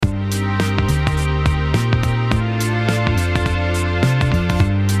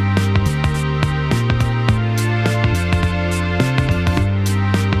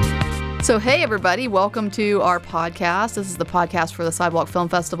So, hey, everybody, welcome to our podcast. This is the podcast for the Sidewalk Film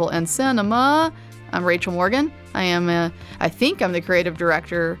Festival and Cinema. I'm Rachel Morgan. I think I'm the creative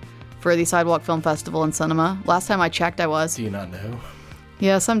director for the Sidewalk Film Festival and Cinema. Last time I checked, I was. Do you not know?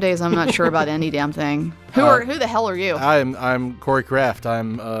 Yeah, some days I'm not sure about any damn thing. Who the hell are you? I'm Corey Kraft.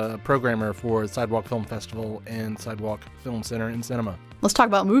 I'm a programmer for Sidewalk Film Festival and Sidewalk Film Center and Cinema. Let's talk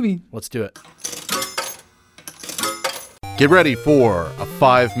about movie. Let's do it. Get ready for a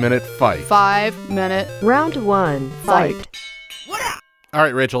 5-minute fight. 5-minute Round 1. Fight. All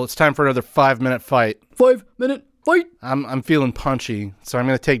right, Rachel, it's time for another 5-minute fight. 5-minute fight. I'm feeling punchy, so I'm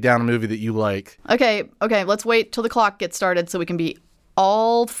going to take down a movie that you like. Okay, let's wait till the clock gets started so we can be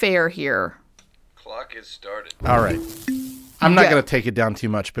all fair here. Clock is started. All right. I'm not going to take it down too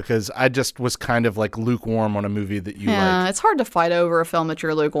much because I just was kind of like lukewarm on a movie that you like. It's hard to fight over a film that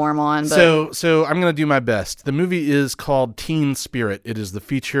you're lukewarm on. But... So I'm going to do my best. The movie is called Teen Spirit. It is the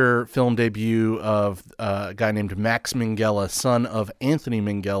feature film debut of a guy named Max Minghella, son of Anthony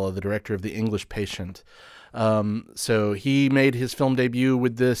Minghella, the director of The English Patient. So he made his film debut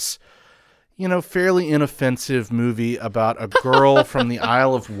with this, fairly inoffensive movie about a girl from the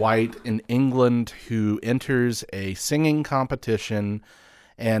Isle of Wight in England who enters a singing competition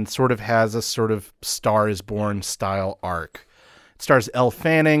and sort of has a sort of Star is Born style arc. It stars Elle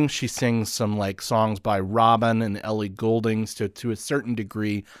Fanning. She sings some songs by Robin and Ellie Goulding. So to a certain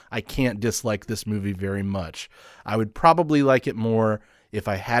degree, I can't dislike this movie very much. I would probably like it more if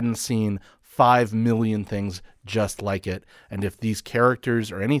I hadn't seen 5 million things just like it, and if these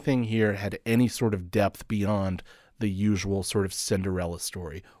characters or anything here had any sort of depth beyond the usual sort of Cinderella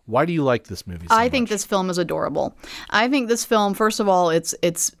story. Why do you like this movie so much? I think this film is adorable. I think this film, first of all, it's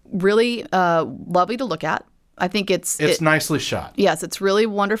really lovely to look at. I think it's nicely shot. Yes, it's really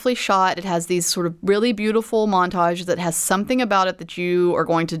wonderfully shot. It has these sort of really beautiful montages that has something about it that you are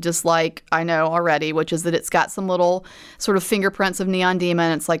going to dislike, I know already, which is that it's got some little sort of fingerprints of Neon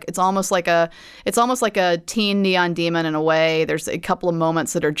Demon. It's almost like a teen Neon Demon in a way. There's a couple of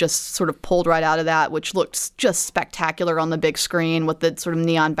moments that are just sort of pulled right out of that, which looks just spectacular on the big screen with the sort of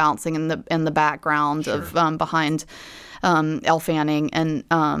neon bouncing in the background of behind Elle Fanning and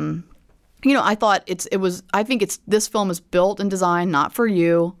I thought this film is built and designed not for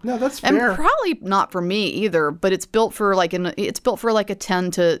you. No, that's fair. And probably not for me either, but it's built for like a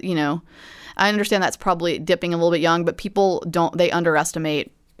 10 to, I understand that's probably dipping a little bit young, but they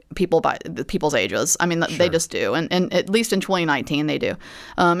underestimate people's ages. I mean, Sure. They just do. And at least in 2019 they do.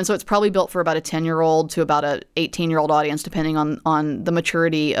 And so it's probably built for about a 10-year-old to about a 18-year-old audience, depending on the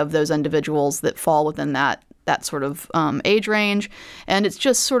maturity of those individuals that fall within that sort of age range. And it's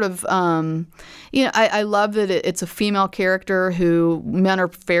just sort of, I love that it's a female character who men are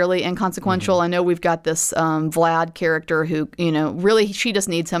fairly inconsequential. Mm-hmm. I know we've got this Vlad character who, really she just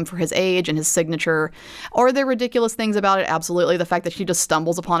needs him for his age and his signature. Are there ridiculous things about it? Absolutely. The fact that she just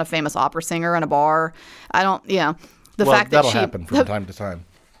stumbles upon a famous opera singer in a bar. That'll happen from time to time.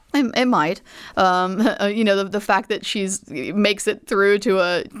 It might. The fact that makes it through to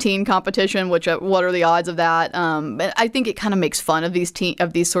a teen competition, which what are the odds of that? But I think it kind of makes fun of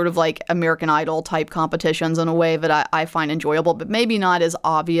these sort of like American Idol type competitions in a way that I find enjoyable, but maybe not as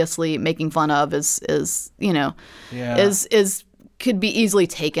obviously making fun of as could be easily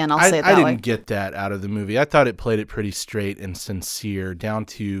taken. I'll say it that way. I didn't get that out of the movie. I thought it played it pretty straight and sincere, down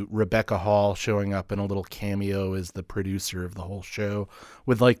to Rebecca Hall showing up in a little cameo as the producer of the whole show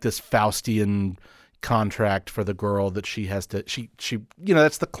with this Faustian contract for the girl that she has to,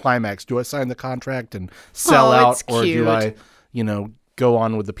 that's the climax. Do I sign the contract and sell out, or cute. do I, go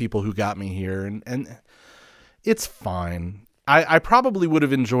on with the people who got me here? And it's fine. I probably would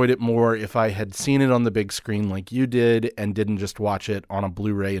have enjoyed it more if I had seen it on the big screen like you did and didn't just watch it on a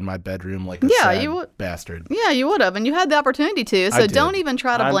Blu-ray in my bedroom like a sad bastard. Yeah, you would have. And you had the opportunity to. So don't even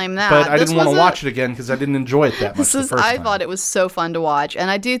try to blame that. But I didn't want to watch it again because I didn't enjoy it that much the first time. I thought it was so fun to watch.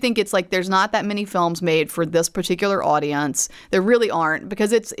 And I do think it's there's not that many films made for this particular audience. There really aren't,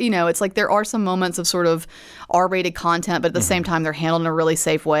 because it's like there are some moments of sort of R-rated content, but at the same time they're handled in a really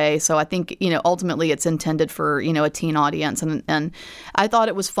safe way. So I think, ultimately it's intended for, a teen audience. And I thought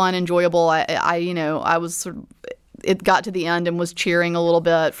it was fun, enjoyable. I was sort of, it got to the end and was cheering a little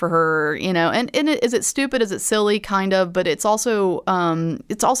bit for her, and is it stupid? Is it silly? Kind of, but it's also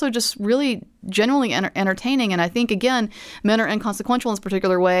just really genuinely entertaining. And I think, again, men are inconsequential in this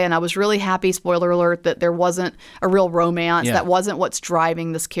particular way. And I was really happy, spoiler alert, that there wasn't a real romance. Yeah. That wasn't what's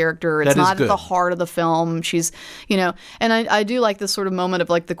driving this character. It's That is not at good. the heart of the film. She's, and I do like this sort of moment of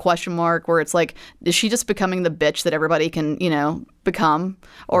like the question mark where it's like, is she just becoming the bitch that everybody can, become?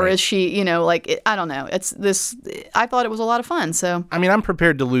 Or Right. is she, I don't know. It's this, I thought it was a lot of fun. So, I mean, I'm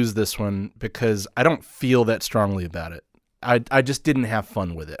prepared to lose this one because I don't feel that strongly about it. I just didn't have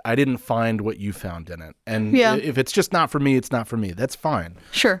fun with it. I didn't find what you found in it. And Yeah. if it's just not for me, it's not for me. That's fine.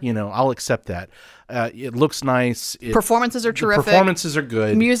 sure. I'll accept that. It looks nice. Performances are The terrific. performances are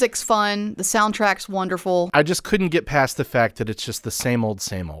good. Music's fun. The soundtrack's wonderful. I just couldn't get past the fact that it's just the same old,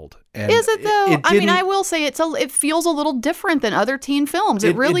 same old. And Is it though? I mean, didn't- I will say it feels a little different than other teen films.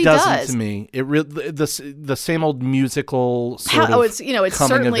 It really doesn't does. to me. It really the same old musical sort of It's coming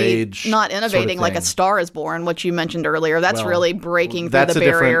certainly of age not sort of innovating like A thing. Star Is Born, which you mentioned earlier. That's Well, really breaking through That's the a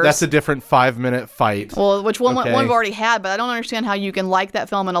different. barriers. That's a different 5-minute fight. well, which one Okay. we've already had, but I don't understand how you can like that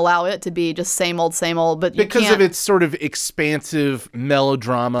film and allow it to be just same old, same old. But you Because can't. of its sort of expansive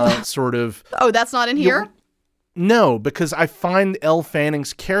melodrama, sort of. Oh, that's not in here. No, because I find Elle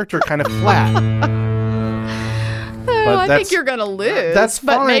Fanning's character kind of flat. Oh, I think that's- you're gonna lose. that's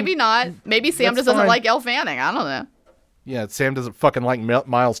but fine. maybe not. Maybe Sam That's just doesn't fine. like Elle Fanning. I don't know. Yeah, Sam doesn't fucking like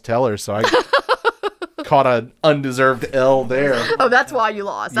Miles Teller, so I caught an undeserved L there. Oh, that's why you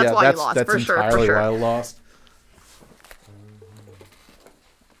lost. That's why you lost That's for sure. For entirely sure. why I lost.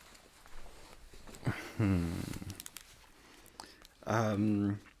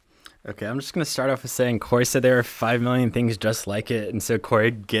 Okay, I'm just going to start off with saying Corey said there are 5 million things just like it, and so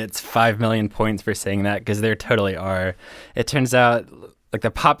Corey gets 5 million points for saying that, because there totally are. It turns out, like, the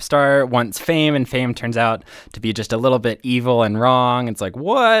pop star wants fame, and fame turns out to be just a little bit evil and wrong. It's like,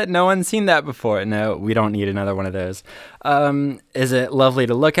 what? No one's seen that before. No, we don't need another one of those. Is it lovely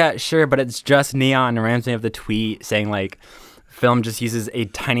to look at? Sure, but it's just neon. Reminds me of the tweet saying, like, film just uses a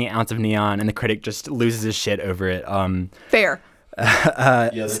tiny ounce of neon, and the critic just loses his shit over it. Fair. Yeah,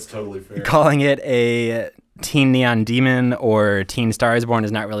 that's totally fair. Calling it a teen neon demon or teen Star is Born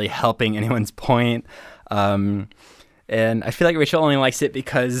is not really helping anyone's point. And I feel like Rachel only likes it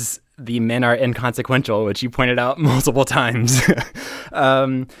because the men are inconsequential, which you pointed out multiple times.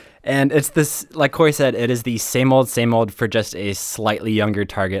 And it's this, like Corey said, it is the same old for just a slightly younger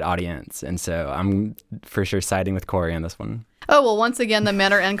target audience. And so I'm for sure siding with Corey on this one. Oh, well, once again, the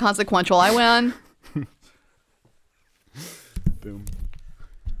men are inconsequential. I win. Boom.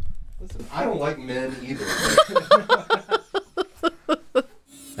 Listen, I don't like men either.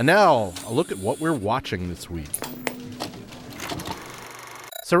 And now, a look at what we're watching this week.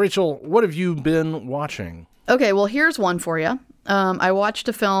 So, Rachel, what have you been watching? Okay, well, here's one for you. I watched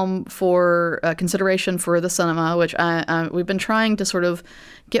a film for consideration for the cinema, which we've been trying to sort of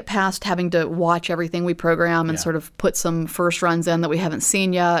get past having to watch everything we program and sort of put some first runs in that we haven't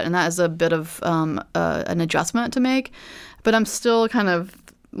seen yet, and that is a bit of an adjustment to make. But I'm still kind of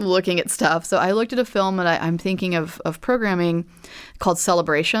looking at stuff. So I looked at a film that I'm thinking of programming called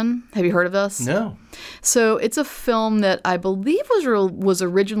Celebration. Have you heard of this? No. So it's a film that I believe was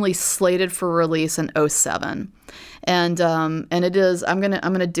originally slated for release in 2007. And it is. I'm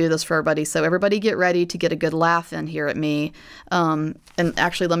gonna do this for everybody. So everybody get ready to get a good laugh in here at me. And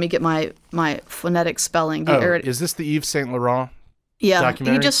actually, let me get my phonetic spelling. Is this the Yves Saint Laurent? Yeah,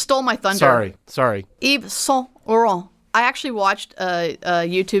 documentary? he just stole my thunder. Sorry. Yves Saint Laurent. I actually watched a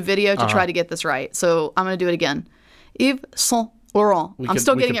YouTube video to try to get this right. So I'm gonna do it again. Yves Saint Laurent. I'm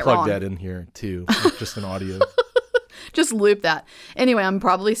still getting it wrong. wrong. We could plug that in here too, like just an audio. Just loop that. Anyway, I'm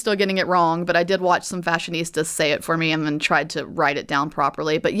probably still getting it wrong, but I did watch some fashionistas say it for me and then tried to write it down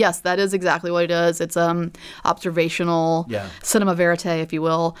properly. But yes, that is exactly what it is. It's observational, cinema verite, if you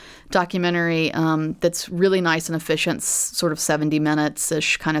will, documentary that's really nice and efficient, sort of 70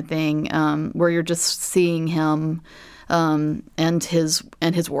 minutes-ish kind of thing, where you're just seeing him and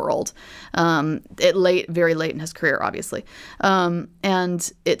his world. Very late in his career, obviously,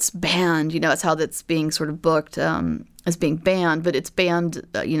 and it's banned. That's how that's being sort of booked as being banned, but it's banned,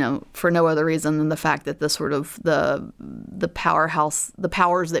 for no other reason than the fact that the sort of the powers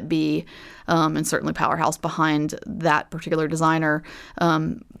that be, and certainly powerhouse behind that particular designer,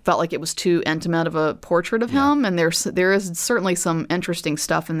 felt like it was too intimate of a portrait of him, and there is certainly some interesting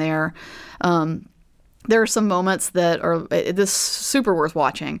stuff in there. There are some moments that are this super worth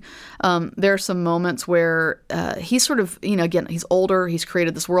watching. There are some moments where he's sort of, again, he's older. He's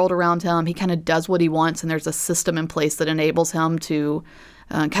created this world around him. He kind of does what he wants, and there's a system in place that enables him to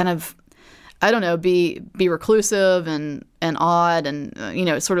kind of, I don't know, be reclusive and odd,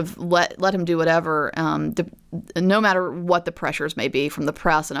 and sort of let him do whatever, no matter what the pressures may be from the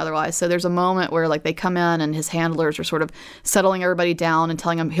press and otherwise. So there's a moment where like they come in and his handlers are sort of settling everybody down and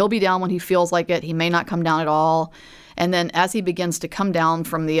telling him he'll be down when he feels like it. He may not come down at all. And then as he begins to come down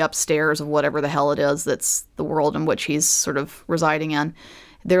from the upstairs of whatever the hell it is that's the world in which he's sort of residing in,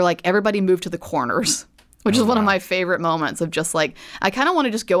 they're like, everybody move to the corners. Which is one of my favorite moments of just like, I kind of want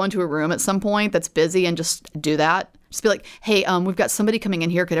to just go into a room at some point that's busy and just do that. Just be like, hey, we've got somebody coming in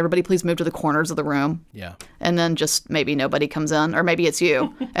here. Could everybody please move to the corners of the room? Yeah. And then just maybe nobody comes in, or maybe it's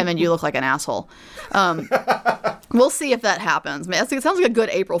you, and then you look like an asshole. We'll see if that happens. It sounds like a good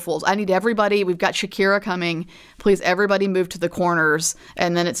April Fool's. I need everybody. We've got Shakira coming. Please, everybody move to the corners.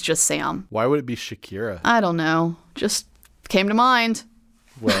 And then it's just Sam. Why would it be Shakira? I don't know. Just came to mind.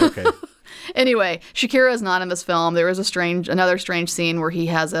 Well, okay. Anyway, Shakira is not in this film. There is another strange scene where he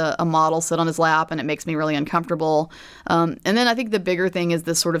has a model sit on his lap, and it makes me really uncomfortable. And then I think the bigger thing is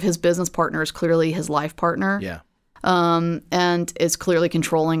this sort of his business partner is clearly his life partner. Yeah. And is clearly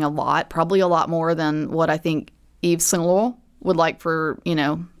controlling a lot, probably a lot more than what I think Yves Saint Laurent would like for,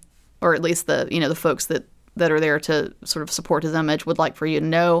 or at least the folks that are there to sort of support his image would like for you to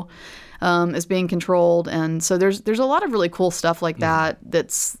know. Is being controlled. And so there's a lot of really cool stuff like that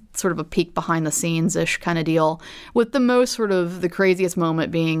that's sort of a peek behind the scenes-ish kind of deal, with the most sort of the craziest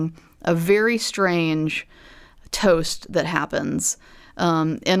moment being a very strange toast that happens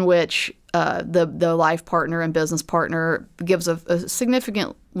in which the life partner and business partner gives a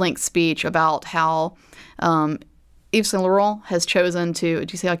significant length speech about how Yves Saint Laurent has chosen to,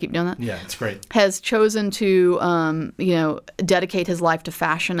 do you see how I keep doing that? Yeah, it's great. Has chosen to, dedicate his life to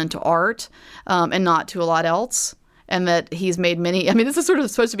fashion and to art and not to a lot else. And that he's made this is sort of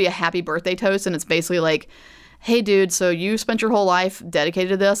supposed to be a happy birthday toast. And it's basically like, hey, dude, so you spent your whole life dedicated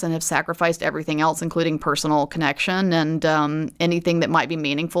to this and have sacrificed everything else, including personal connection and anything that might be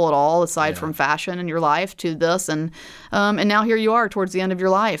meaningful at all aside from fashion in your life to this. And now here you are towards the end of your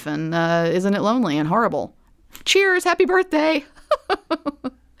life. And isn't it lonely and horrible? Cheers, happy birthday.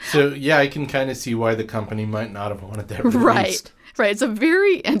 So, yeah, I can kind of see why the company might not have wanted that released. Right. It's a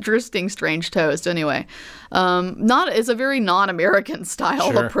very interesting, strange toast. Anyway, it's a very non-American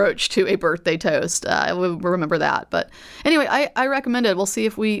style approach to a birthday toast. We'll remember that. But anyway, I recommend it. We'll see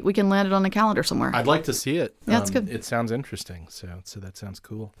if we can land it on the calendar somewhere. I'd like to see it. Yeah, it's good. It sounds interesting. So that sounds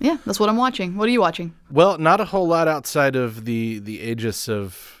cool. Yeah, that's what I'm watching. What are you watching? Well, not a whole lot outside of the aegis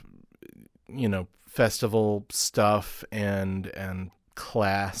of, festival stuff and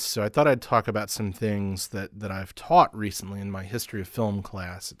class. So I thought I'd talk about some things that I've taught recently in my history of film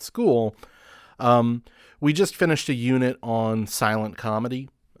class at school. We just finished a unit on silent comedy,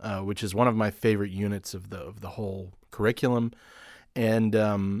 which is one of my favorite units of the whole curriculum. And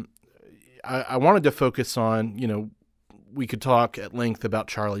I wanted to focus on, we could talk at length about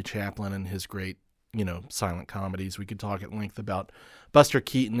Charlie Chaplin and his great, silent comedies. We could talk at length about Buster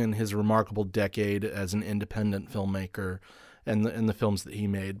Keaton and his remarkable decade as an independent filmmaker and the films that he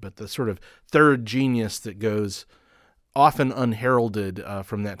made. But the sort of third genius that goes often unheralded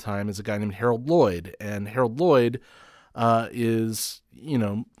from that time is a guy named Harold Lloyd. And Harold Lloyd is,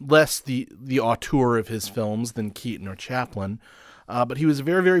 less the auteur of his films than Keaton or Chaplin. But he was a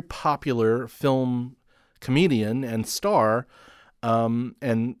very, very popular film comedian and star.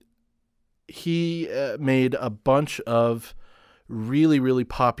 And he made a bunch of really, really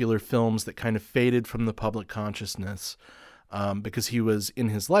popular films that kind of faded from the public consciousness because he was, in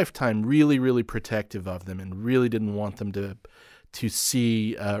his lifetime, really, really protective of them and really didn't want them to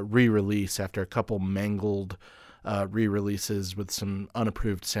see re-release after a couple mangled re-releases with some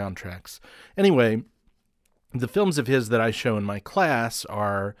unapproved soundtracks. Anyway, the films of his that I show in my class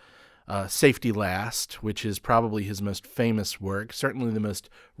are Safety Last, which is probably his most famous work, certainly the most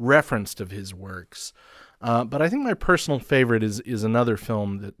referenced of his works. But I think my personal favorite is another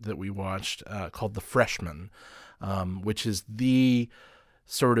film that we watched called The Freshman, which is the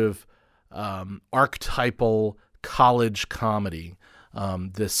sort of archetypal college comedy.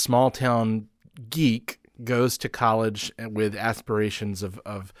 This small-town geek goes to college with aspirations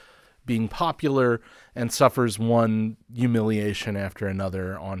of being popular and suffers one humiliation after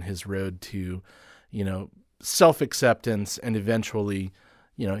another on his road to, self-acceptance, and eventually,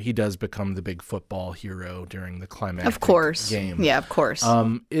 he does become the big football hero during the climactic game. Yeah, of course.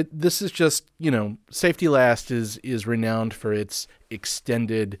 This is just, Safety Last is renowned for its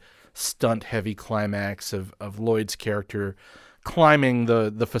extended stunt-heavy climax of Lloyd's character climbing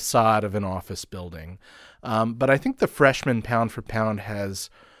the facade of an office building. But I think The Freshman, pound for pound, has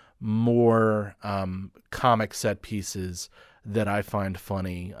more comic set pieces that I find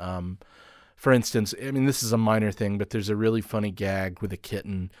funny. for instance, I mean, this is a minor thing, but there's a really funny gag with a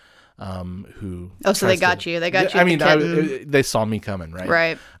kitten who. Oh, so they tries got to- you. They got you. I the mean, kitten. they saw me coming, right?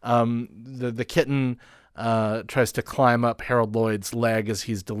 Right. The kitten tries to climb up Harold Lloyd's leg as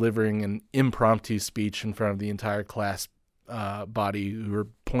he's delivering an impromptu speech in front of the entire class body who are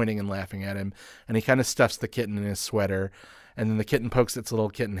pointing and laughing at him, and he kind of stuffs the kitten in his sweater, and then the kitten pokes its little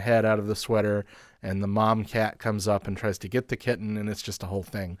kitten head out of the sweater, and the mom cat comes up and tries to get the kitten, and it's just a whole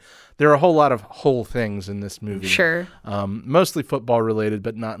thing. There are a whole lot of whole things in this movie. Sure. Mostly football related,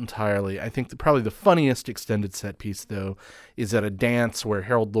 but not entirely. I think probably the funniest extended set piece, though, is at a dance where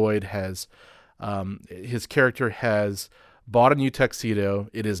Harold Lloyd has, his character has bought a new tuxedo.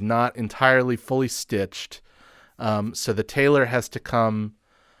 It is not entirely fully stitched. So the tailor has to come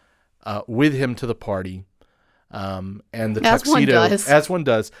with him to the party. And the As one tuxedo, does. as one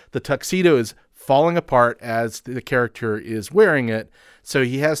does, the tuxedo is falling apart as the character is wearing it. So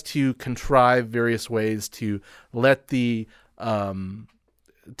he has to contrive various ways to let the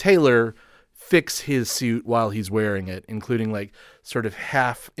tailor fix his suit while he's wearing it, including like sort of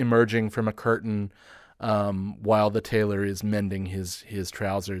half emerging from a curtain while the tailor is mending his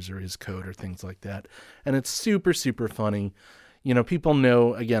trousers or his coat or things like that. And it's super, super funny. You know, people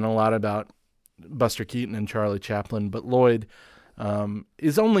know, again, a lot about Buster Keaton and Charlie Chaplin, but Lloyd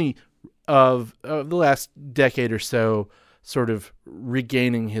is only of the last decade or so sort of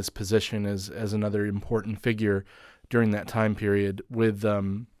regaining his position as another important figure during that time period with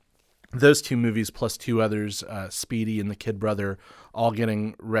those two movies plus two others, Speedy and The Kid Brother, all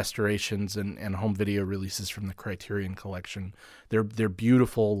getting restorations and home video releases from the Criterion Collection. They're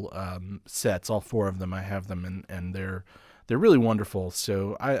beautiful sets, all four of them. I have them, and they're really wonderful.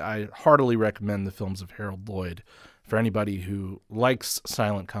 So I heartily recommend the films of Harold Lloyd for anybody who likes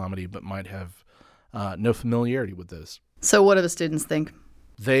silent comedy but might have no familiarity with those. So what do the students think?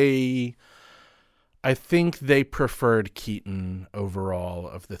 I think they preferred Keaton overall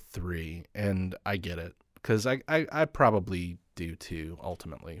of the three, and I get it, because I probably do too,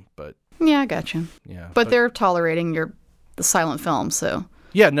 ultimately, but Yeah, I got you. yeah. But they're tolerating the silent film, so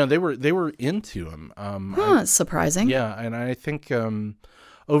Yeah, no, they were into him. that's surprising. Yeah, and I think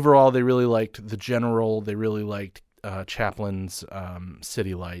overall they really liked The General, they really liked Chaplin's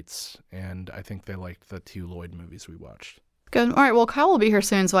City Lights, and I think they liked the two Lloyd movies we watched. Good. All right, well, Kyle will be here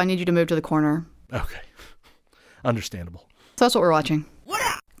soon, so I need you to move to the corner. Okay. Understandable. So that's what we're watching.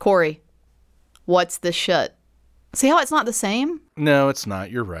 Corey, what's this shit? See how it's not the same? No, it's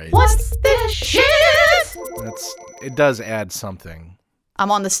not. You're right. What's this shit? It does add something.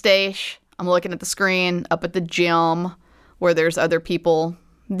 I'm on the stage. I'm looking at the screen up at the gym where there's other people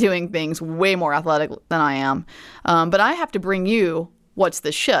doing things way more athletic than I am. But I have to bring you what's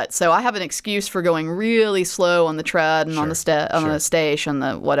this shit. So I have an excuse for going really slow on the tread and on the the stage and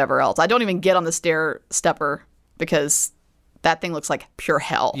the whatever else. I don't even get on the stepper because that thing looks like pure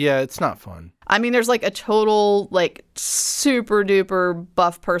hell. Yeah, it's not fun. I mean, there's like a total, like, super duper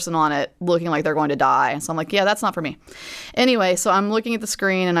buff person on it looking like they're going to die. So I'm like, yeah, that's not for me. Anyway, so I'm looking at the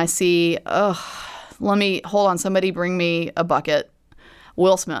screen and I see, hold on, somebody bring me a bucket.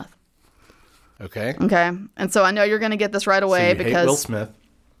 Will Smith. Okay. Okay. And so I know you're going to get this right away So you because hate Will Smith.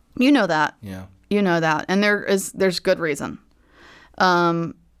 you know that. Yeah. You know that. And there's good reason.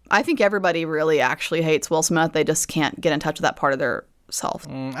 I think everybody really actually hates Will Smith. They just can't get in touch with that part of their self.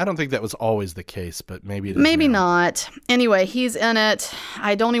 I don't think that was always the case, but maybe it is Maybe now. not. Anyway, he's in it.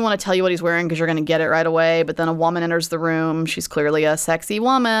 I don't even want to tell you what he's wearing because you're going to get it right away. But then a woman enters the room. She's clearly a sexy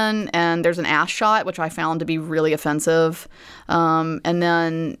woman. And there's an ass shot, which I found to be really offensive. And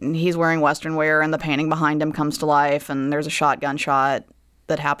then he's wearing Western wear and the painting behind him comes to life. And there's a shotgun shot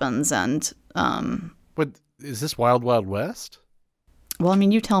that happens. And, But is this Wild Wild West? well, I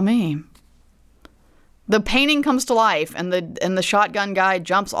mean, you tell me. The painting comes to life, and the shotgun guy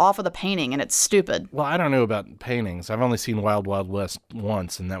jumps off of the painting, and it's stupid. Well, I don't know about paintings. I've only seen Wild Wild West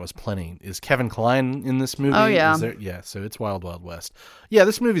once, and that was plenty. Is Kevin Kline in this movie? Oh, yeah. Yeah, so it's Wild Wild West. Yeah,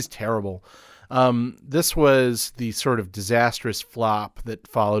 this movie's terrible. This was the sort of disastrous flop that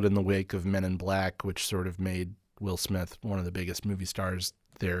followed in the wake of Men in Black, which sort of made Will Smith one of the biggest movie stars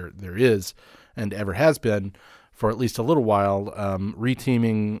there is and ever has been for at least a little while,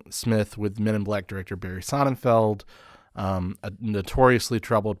 reteaming Smith with Men in Black director Barry Sonnenfeld, a notoriously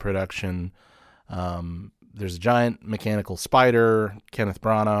troubled production. There's a giant mechanical spider, Kenneth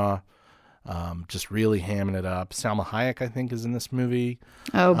Branagh, just really hamming it up. Salma Hayek, I think, is in this movie.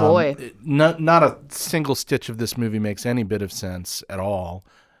 Oh, boy. Not a single stitch of this movie makes any bit of sense at all,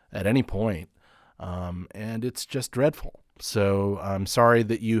 at any point. And it's just dreadful. So I'm sorry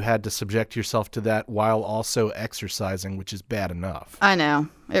that you had to subject yourself to that while also exercising, which is bad enough. I know.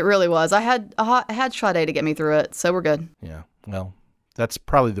 It really was. I had Sade to get me through it, so we're good. Yeah. Well, that's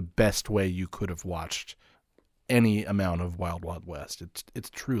probably the best way you could have watched any amount of Wild Wild West. It's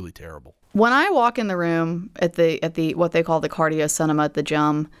truly terrible. When I walk in the room at the what they call the cardio cinema at the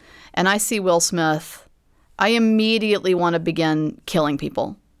gym, and I see Will Smith, I immediately want to begin killing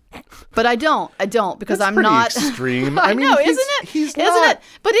people. But I don't because That's I'm pretty not extreme. I mean, know, isn't it? He's isn't not. it?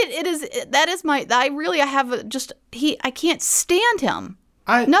 But it is. That is my. I have I can't stand him.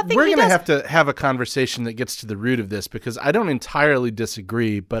 Nothing We're he going to does- have to have a conversation that gets to the root of this, because I don't entirely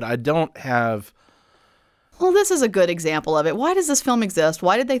disagree, but I don't have. Well, this is a good example of it. Why does this film exist?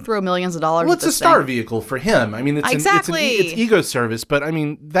 Why did they throw millions of dollars Well, at it's a this star thing? vehicle for him. I mean, it's Exactly. it's ego service, but I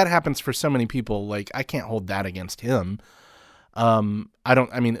mean that happens for so many people. Like, I can't hold that against him. I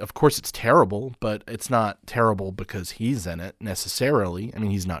mean, of course it's terrible, but it's not terrible because he's in it necessarily. I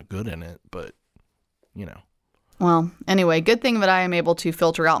mean, he's not good in it, but you know. Well, anyway, good thing that I am able to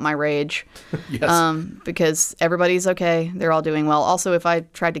filter out my rage. Yes. Because everybody's okay. They're all doing well. Also, if I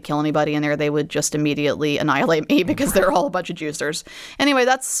tried to kill anybody in there, they would just immediately annihilate me because they're all a bunch of juicers. Anyway,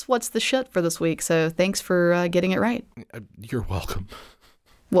 that's what's the shit for this week. So thanks for getting it right. You're welcome.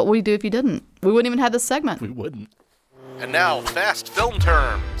 What would we do if you didn't? We wouldn't even have this segment. We wouldn't. And now, fast film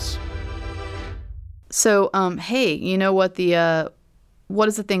terms. So, hey, you know what what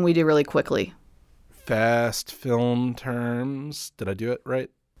is the thing we do really quickly? Fast film terms. Did I do it right?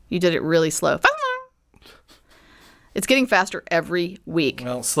 You did it really slow. It's getting faster every week.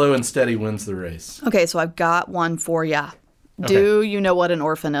 Well, slow and steady wins the race. Okay, so I've got one for ya. Do you know what an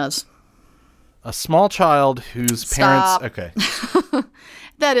orphan is? A small child whose Stop. parents... Okay.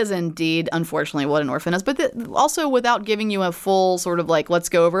 That is indeed, unfortunately, what an orphan is. But also, without giving you a full sort of like, let's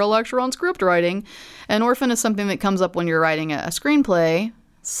go over a lecture on script writing, an orphan is something that comes up when you're writing a screenplay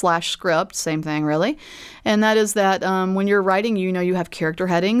 / script, same thing really. And that is that when you're writing, you have character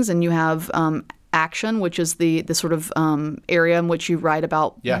headings and you have action, which is the sort of area in which you write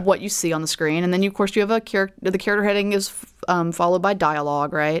about what you see on the screen. And then, of course, you have the character heading is followed by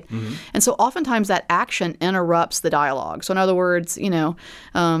dialogue, right? Mm-hmm. And so oftentimes that action interrupts the dialogue. So in other words,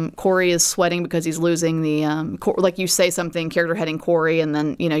 Corey is sweating because he's losing the, like you say something, character heading Corey, and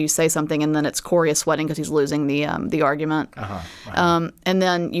then, you say something and then it's Corey is sweating because he's losing the argument. And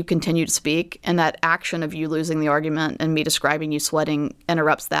then you continue to speak, and that action of you losing the argument and me describing you sweating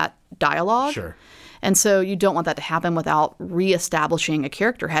interrupts that dialogue. Sure. And so you don't want that to happen without reestablishing a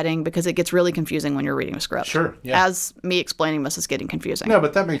character heading, because it gets really confusing when you're reading a script. Sure, yeah. As me explaining this is getting confusing. No,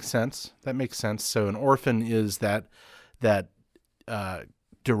 but that makes sense. That makes sense. So an orphan is that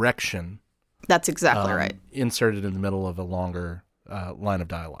direction. That's exactly right. Inserted in the middle of a longer line of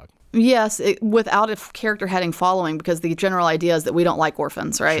dialogue. Yes, without a character heading following, because the general idea is that we don't like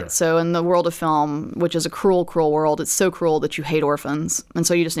orphans, right? Sure. So in the world of film, which is a cruel, cruel world, it's so cruel that you hate orphans. And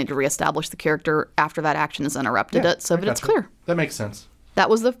so you just need to reestablish the character after that action has interrupted it so that it's clear. That makes sense. That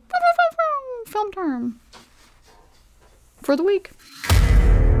was the film term for the week.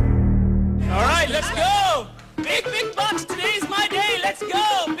 All right, let's go. Big bucks. Today's my day. Let's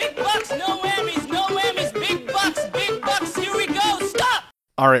go. Big bucks. No whammies. No whammies. Big bucks. Big bucks. Here we go. Stop.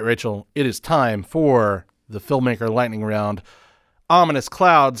 All right, Rachel, it is time for the Filmmaker Lightning Round. Ominous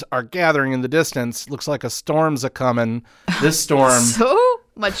clouds are gathering in the distance. Looks like a storm's a-coming. This storm... So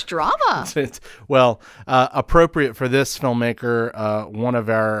much drama. Appropriate for this filmmaker, one of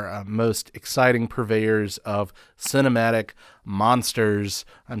our most exciting purveyors of cinematic monsters.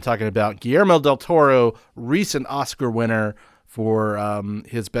 I'm talking about Guillermo del Toro, recent Oscar winner for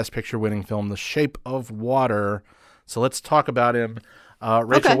his Best Picture winning film, The Shape of Water. So let's talk about him.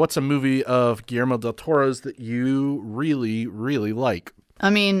 Rachel, What's a movie of Guillermo del Toro's that you really, really like? I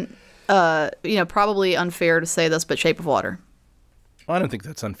mean, probably unfair to say this, but Shape of Water. Well, I don't think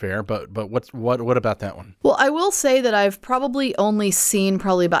that's unfair, but what about that one? Well, I will say that I've probably only seen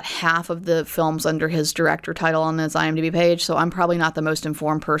about half of the films under his director title on his IMDb page, so I'm probably not the most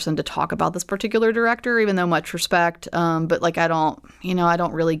informed person to talk about this particular director, even though much respect. But I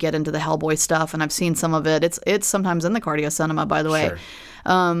don't really get into the Hellboy stuff, and I've seen some of it. It's sometimes in the Cardio Cinema, by the way. Sure.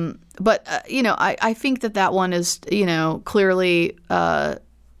 I think that one is, clearly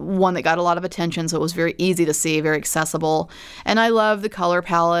one that got a lot of attention, so it was very easy to see, very accessible. And I love the color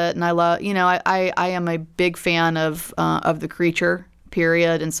palette, and I love, I am a big fan of the Creature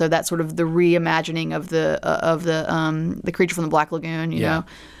period, and so that's sort of the reimagining of the Creature from the Black Lagoon, you know.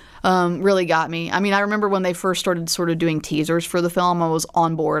 Really got me. I mean, I remember when they first started sort of doing teasers for the film, I was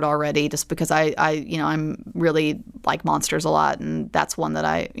on board already, just because I'm really like monsters a lot, and that's one that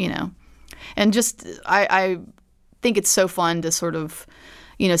I think it's so fun to sort of,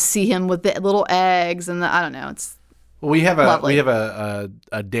 see him with the little eggs and I don't know. It's We have lovely.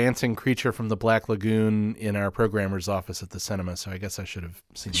 a dancing creature from the Black Lagoon in our programmer's office at the cinema, so I guess I should have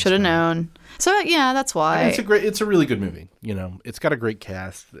seen. should have known. So yeah, that's why. It's a really good movie. It's got a great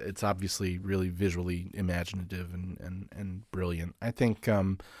cast. It's obviously really visually imaginative and brilliant. I think I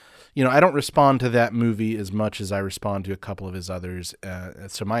don't respond to that movie as much as I respond to a couple of his others.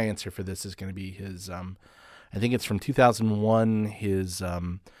 So my answer for this is going to be his. I think it's from 2001. His.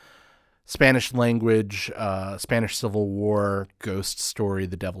 Spanish language, Spanish Civil War ghost story,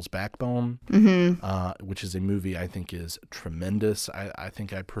 The Devil's Backbone, which is a movie I think is tremendous. I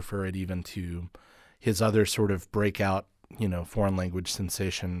think I prefer it even to his other sort of breakout, foreign language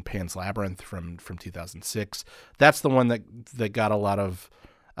sensation, Pan's Labyrinth from 2006. That's the one that got a lot of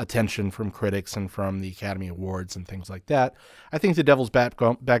attention from critics and from the Academy Awards and things like that. I think The Devil's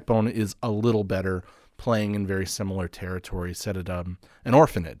Backbone is a little better, playing in very similar territory, set at an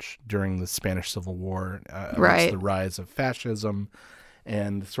orphanage during the Spanish Civil War, Right. the rise of fascism,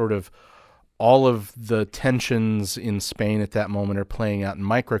 and sort of all of the tensions in Spain at that moment are playing out in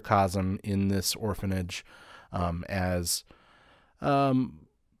microcosm in this orphanage as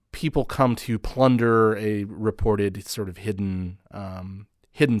people come to plunder a reported sort of hidden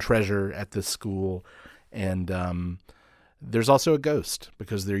treasure at this school, and there's also a ghost,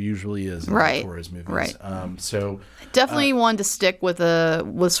 because there usually is in Right. Torres movies. Right. So Definitely one to stick with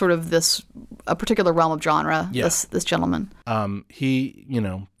sort of a particular realm of genre. Yeah. This gentleman.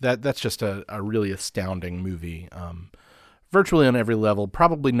 that's just a really astounding movie. Virtually on every level,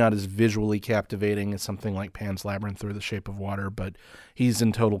 probably not as visually captivating as something like Pan's Labyrinth or The Shape of Water, but he's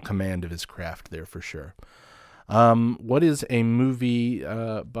in total command of his craft there for sure. What is a movie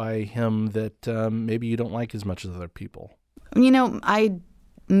by him that maybe you don't like as much as other people?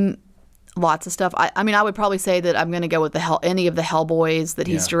 Lots of stuff. I mean, I would probably say that I'm going to go with any of the Hellboys that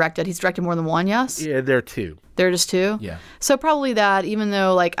he's Yeah. directed. He's directed more than one, yes? Yeah, there are two. They're just two? Yeah. So probably that, even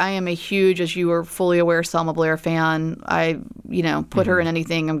though, I am a huge, as you are fully aware, Selma Blair fan. I, put her in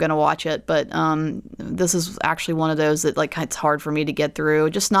anything, I'm going to watch it. But this is actually one of those that, it's hard for me to get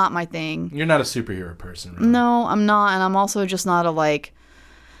through. Just not my thing. You're not a superhero person, really. No, I'm not. And I'm also just not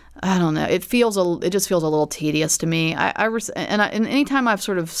I don't know. It just feels a little tedious to me. And anytime I've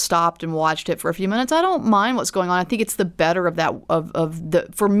sort of stopped and watched it for a few minutes, I don't mind what's going on. I think it's the better of that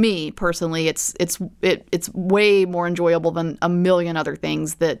for me personally. It's way more enjoyable than a million other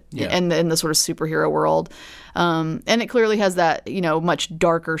things that Yeah. in the sort of superhero world. And it clearly has that much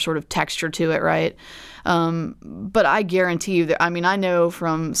darker sort of texture to it, right? But I guarantee you that, I know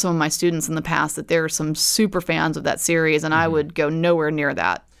from some of my students in the past that there are some super fans of that series, and I would go nowhere near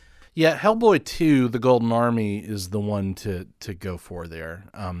that. Yeah, Hellboy 2, The Golden Army, is the one to go for there.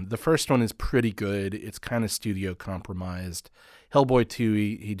 The first one is pretty good. It's kind of studio compromised. Hellboy 2,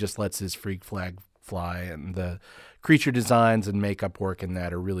 he just lets his freak flag fly, and the creature designs and makeup work in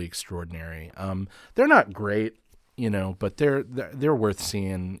that are really extraordinary. They're not great, but they're worth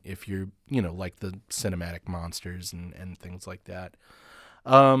seeing if you're, like the cinematic monsters and things like that.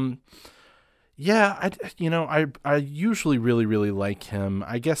 Yeah, I usually really, really like him.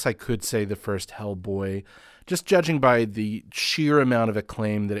 I guess I could say the first Hellboy. Just judging by the sheer amount of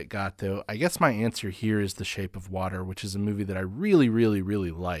acclaim that it got, though, I guess my answer here is The Shape of Water, which is a movie that I really, really,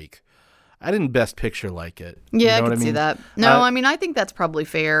 really like. I didn't Best Picture like it. Yeah, You know I what can see mean? that. No, I think that's probably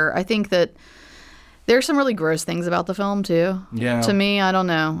fair. I think that there's some really gross things about the film, too. Yeah. To me, I don't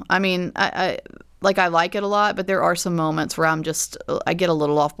know. I like it a lot, but there are some moments where I get a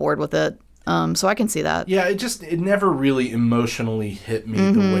little off board with it. So I can see that. Yeah, it never really emotionally hit me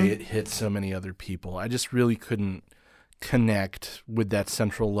the way it hit so many other people. I just really couldn't connect with that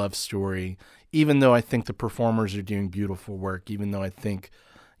central love story, even though I think the performers are doing beautiful work, even though I think,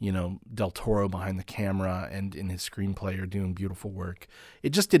 Del Toro behind the camera and in his screenplay are doing beautiful work. It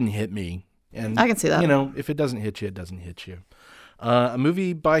just didn't hit me. And I can see that. If it doesn't hit you, it doesn't hit you. A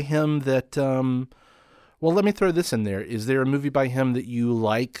movie by him that, well, let me throw this in there. Is there a movie by him that you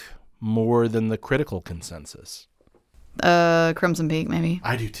like more than the critical consensus? Crimson Peak, maybe.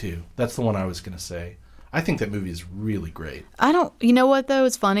 I do too. That's the one I was going to say. I think that movie is really great. You know what, though?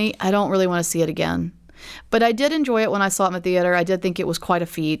 It's funny. I don't really want to see it again. But I did enjoy it when I saw it in the theater. I did think it was quite a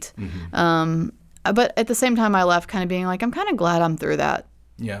feat. But at the same time, I left kind of being like, I'm kind of glad I'm through that.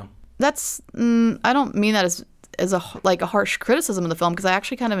 Yeah. That's, I don't mean that as a harsh criticism of the film, because I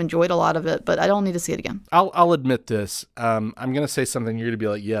actually kind of enjoyed a lot of it, but I don't need to see it again. I'll admit this. I'm going to say something you're going to be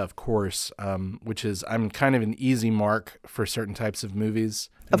like, yeah, of course, which is I'm kind of an easy mark for certain types of movies.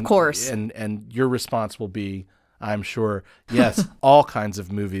 Of course. And your response will be, I'm sure. Yes, all kinds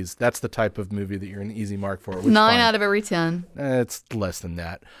of movies. That's the type of movie that you're an easy mark for. 9 out of every 10. It's less than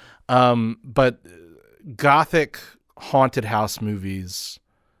that. But Gothic haunted house movies,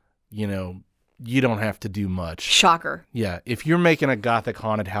 you don't have to do much. Shocker. Yeah, if you're making a Gothic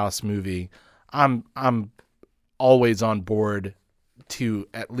haunted house movie, I'm always on board to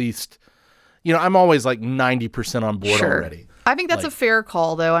at least, I'm always like 90% on board already. I think that's a fair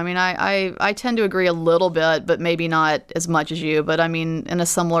call, though. I mean, I tend to agree a little bit, but maybe not as much as you. But I mean, in a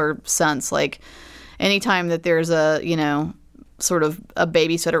similar sense, like anytime that there's a, sort of a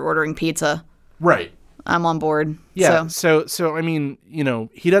babysitter ordering pizza, right? I'm on board. Yeah. So I mean,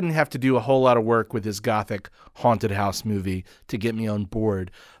 he doesn't have to do a whole lot of work with his Gothic haunted house movie to get me on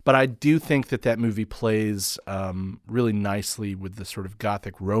board. But I do think that movie plays really nicely with the sort of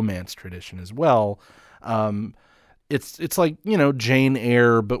Gothic romance tradition as well. It's like, Jane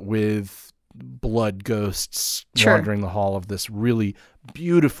Eyre, but with blood ghosts wandering the hall of this really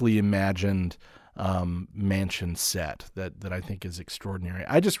beautifully imagined mansion set that I think is extraordinary.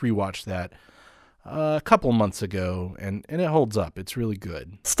 I just rewatched that a couple months ago, and it holds up. It's really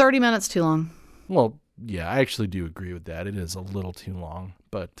good. It's 30 minutes too long. Well, yeah, I actually do agree with that. It is a little too long,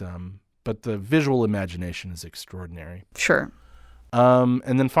 but the visual imagination is extraordinary. Sure.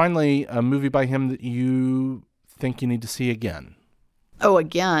 And then finally, a movie by him that you think you need to see again. Oh,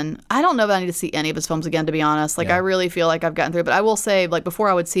 again? I don't know if I need to see any of his films again, to be honest. I really feel like I've gotten through it. But I will say, before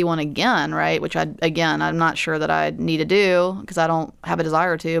I would see one again, right, which I'm not sure that I need to do because I don't have a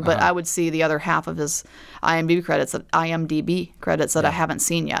desire to, but I would see the other half of his IMDb credits that I haven't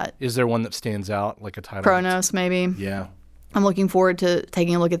seen yet. Is there one that stands out, like a title? Kronos, maybe. Yeah. I'm looking forward to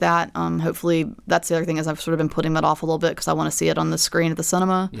taking a look at that. Hopefully, that's the other thing is I've sort of been putting that off a little bit because I want to see it on the screen at the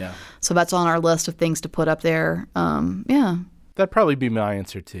cinema. Yeah. So that's on our list of things to put up there. Yeah. That'd probably be my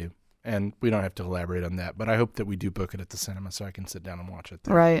answer too. And we don't have to elaborate on that, but I hope that we do book it at the cinema so I can sit down and watch it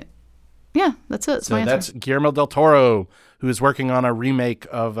there. Right. Yeah, that's it. So that's Guillermo del Toro, who is working on a remake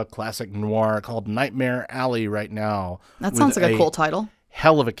of a classic noir called Nightmare Alley right now. That sounds like a cool title.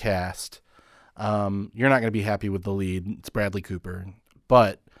 Hell of a cast. You're not going to be happy with the lead. It's Bradley Cooper.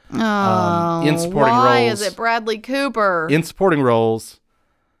 But in supporting roles... Why is it Bradley Cooper? In supporting roles,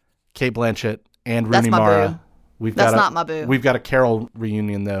 Cate Blanchett and Rooney Mara. Boo. That's not my boo. We've got a Carol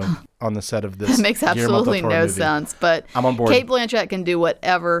reunion, though, on the set of this. That makes absolutely no sense. But I'm on board. Cate Blanchett can do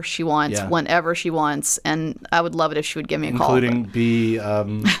whatever she wants, whenever she wants, and I would love it if she would give me a call. Including be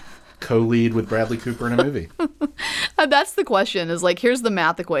co-lead with Bradley Cooper in a movie. That's the question, is here's the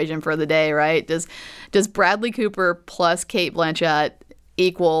math equation for the day, right? Does Bradley Cooper plus Cate Blanchett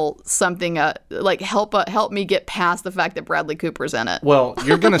equal something help me get past the fact that Bradley Cooper's in it? Well,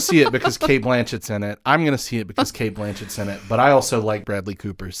 you're going to see it because Cate Blanchett's in it. I'm going to see it because Cate Blanchett's in it. But I also like Bradley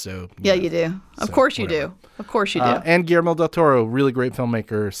Cooper, so... You do. Of course you do. Of course you do. And Guillermo del Toro, really great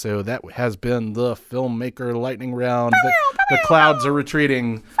filmmaker. So that has been the Filmmaker Lightning Round. The clouds are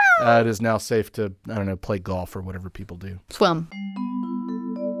retreating. It is now safe to, play golf or whatever people do. Swim.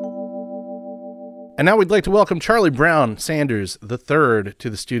 And now we'd like to welcome Charlie Brown Sanders III to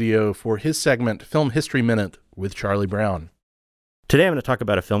the studio for his segment, Film History Minute with Charlie Brown. Today I'm going to talk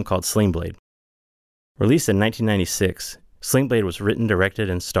about a film called Sling Blade. Released in 1996, Sling Blade was written,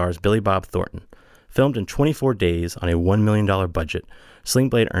 directed, and stars Billy Bob Thornton. Filmed in 24 days on a $1 million budget, Sling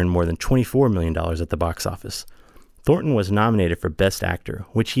Blade earned more than $24 million at the box office. Thornton was nominated for Best Actor,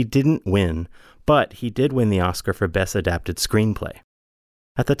 which he didn't win, but he did win the Oscar for Best Adapted Screenplay.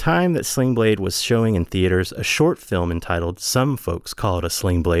 At the time that Sling Blade was showing in theaters, a short film entitled Some Folks Call It a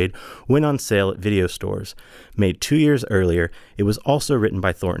Sling Blade went on sale at video stores. Made 2 years earlier, it was also written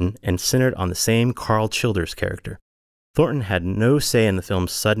by Thornton and centered on the same Carl Childers character. Thornton had no say in the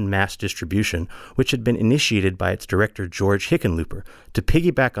film's sudden mass distribution, which had been initiated by its director George Hickenlooper to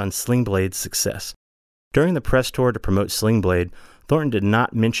piggyback on Sling Blade's success. During the press tour to promote Sling Blade, Thornton did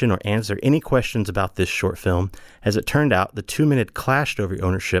not mention or answer any questions about this short film. As it turned out, the two men had clashed over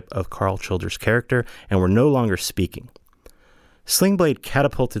ownership of Carl Childers' character and were no longer speaking. Sling Blade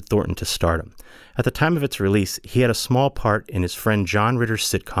catapulted Thornton to stardom. At the time of its release, he had a small part in his friend John Ritter's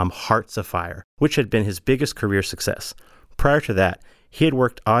sitcom Hearts Afire, which had been his biggest career success. Prior to that, he had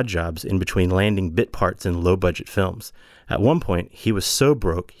worked odd jobs in between landing bit parts in low-budget films. At one point, he was so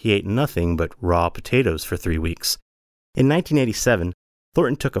broke he ate nothing but raw potatoes for 3 weeks. In 1987,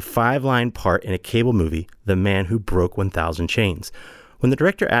 Thornton took a 5-line part in a cable movie, The Man Who Broke 1,000 Chains. When the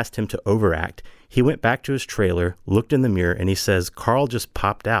director asked him to overact, he went back to his trailer, looked in the mirror, and he says Carl just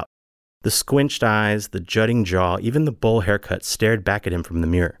popped out. The squinched eyes, the jutting jaw, even the bowl haircut stared back at him from the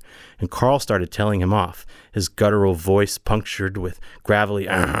mirror, and Carl started telling him off, his guttural voice punctured with gravelly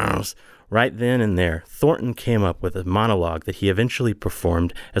ahs, Right then and there, Thornton came up with a monologue that he eventually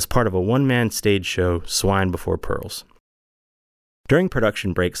performed as part of a one-man stage show, Swine Before Pearls. During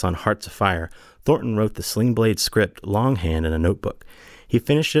production breaks on Hearts of Fire, Thornton wrote the Sling Blade script longhand in a notebook. He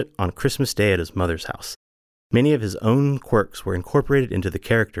finished it on Christmas Day at his mother's house. Many of his own quirks were incorporated into the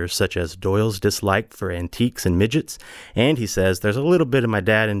characters, such as Doyle's dislike for antiques and midgets, and he says, there's a little bit of my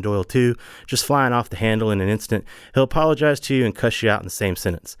dad in Doyle too, just flying off the handle in an instant. He'll apologize to you and cuss you out in the same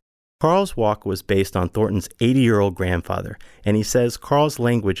sentence. Carl's walk was based on Thornton's 80-year-old grandfather, and he says Carl's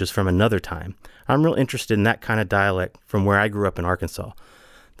language is from another time. I'm real interested in that kind of dialect from where I grew up in Arkansas.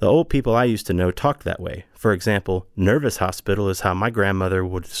 The old people I used to know talked that way. For example, nervous hospital is how my grandmother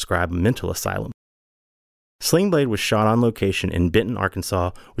would describe a mental asylum. Sling Blade was shot on location in Benton, Arkansas,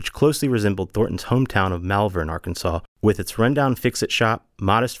 which closely resembled Thornton's hometown of Malvern, Arkansas, with its rundown fix-it shop,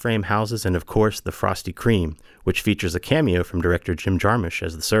 modest frame houses, and of course the Frosty Cream, which features a cameo from director Jim Jarmusch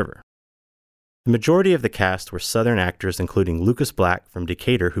as the server. The majority of the cast were Southern actors, including Lucas Black from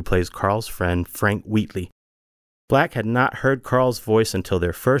Decatur, who plays Carl's friend Frank Wheatley. Black had not heard Carl's voice until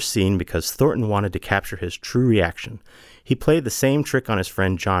their first scene because Thornton wanted to capture his true reaction. He played the same trick on his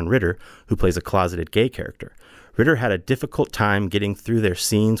friend John Ritter, who plays a closeted gay character. Ritter had a difficult time getting through their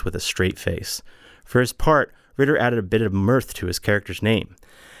scenes with a straight face. For his part, Ritter added a bit of mirth to his character's name.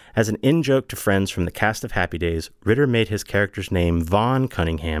 As an in-joke to friends from the cast of Happy Days, Ritter made his character's name Vaughn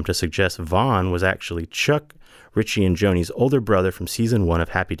Cunningham to suggest Vaughn was actually Chuck, Richie and Joni's older brother from season 1 of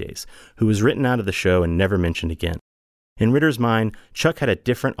Happy Days, who was written out of the show and never mentioned again. In Ritter's mind, Chuck had a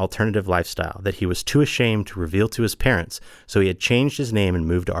different alternative lifestyle that he was too ashamed to reveal to his parents, so he had changed his name and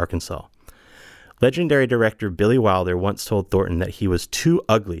moved to Arkansas. Legendary director Billy Wilder once told Thornton that he was too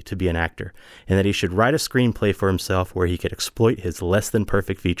ugly to be an actor, and that he should write a screenplay for himself where he could exploit his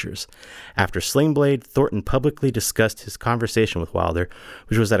less-than-perfect features. After Sling Blade, Thornton publicly discussed his conversation with Wilder,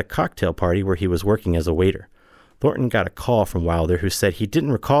 which was at a cocktail party where he was working as a waiter. Thornton got a call from Wilder, who said he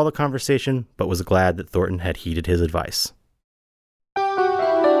didn't recall the conversation, but was glad that Thornton had heeded his advice.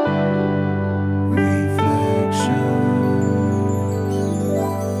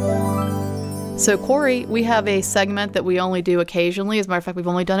 So, Corey, we have a segment that we only do occasionally. As a matter of fact, we've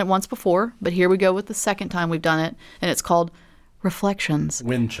only done it once before, but here we go with the second time we've done it, and it's called Reflections.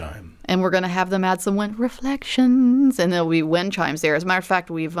 Wind chime. And we're going to have them add some wind reflections, and there'll be wind chimes there. As a matter of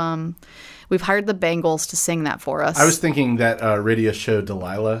fact, we've hired the Bengals to sing that for us. I was thinking that radio show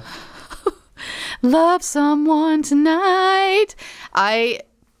Delilah. Love someone tonight. I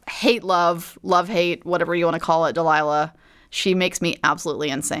hate love, hate, whatever you want to call it, Delilah. She makes me absolutely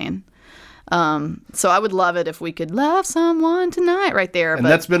insane. So I would love it if we could love someone tonight right there. And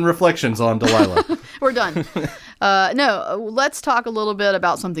that's been Reflections on Delilah. We're done. No, let's talk a little bit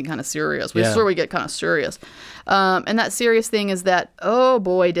about something kind of serious. This is where we get kind of serious. And that serious thing is that, oh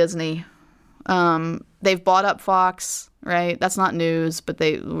boy, Disney. They've bought up Fox, right? That's not news, but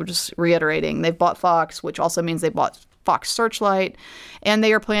we're just reiterating. They've bought Fox, which also means they bought Fox Searchlight. And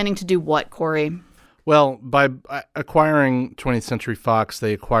they are planning to do what, Corey? Well, by acquiring 20th Century Fox,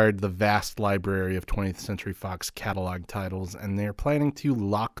 they acquired the vast library of 20th Century Fox catalog titles, and they're planning to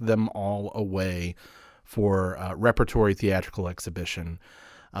lock them all away for repertory theatrical exhibition.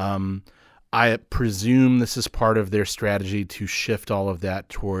 I presume this is part of their strategy to shift all of that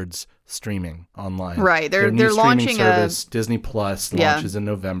towards streaming online. Right. Their They're new launching streaming service, Disney Plus, launches in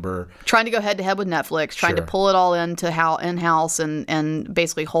November. Trying to go head-to-head with Netflix, trying to pull it all into in-house and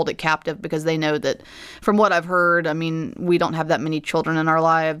basically hold it captive because they know that, from what I've heard, I mean, we don't have that many children in our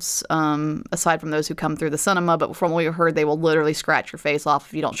lives, aside from those who come through the cinema, but from what we've heard, they will literally scratch your face off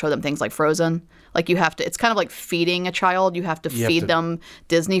if you don't show them things like Frozen. Like you have to, it's kind of like feeding a child. You have to feed them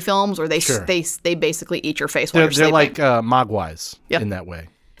Disney films, or they basically eat your face while you're sleeping. They're like Mogwais in that way.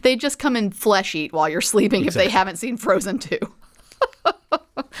 They just come and flesh eat while you're sleeping if they haven't seen Frozen 2.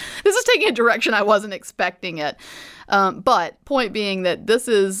 This is taking a direction I wasn't expecting it. But point being that this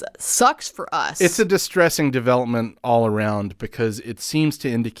sucks for us. It's a distressing development all around because it seems to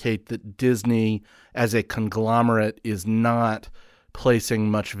indicate that Disney as a conglomerate is not placing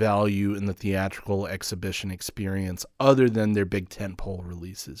much value in the theatrical exhibition experience other than their big tentpole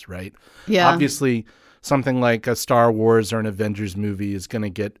releases, right? Yeah. Obviously, something like a Star Wars or an Avengers movie is going to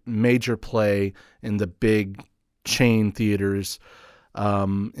get major play in the big chain theaters,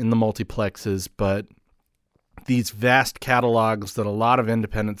 in the multiplexes, but these vast catalogs that a lot of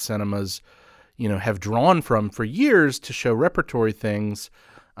independent cinemas, have drawn from for years to show repertory things,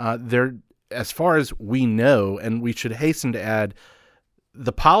 they're, as far as we know, and we should hasten to add,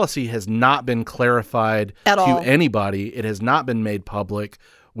 the policy has not been clarified to anybody. It has not been made public.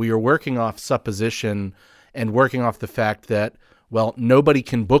 We are working off supposition and working off the fact that well, nobody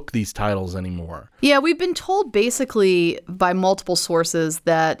can book these titles anymore. Yeah, we've been told basically by multiple sources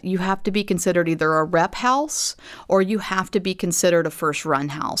that you have to be considered either a rep house or you have to be considered a first run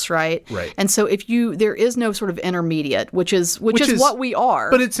house, right? Right. And so there is no sort of intermediate, which is what we are.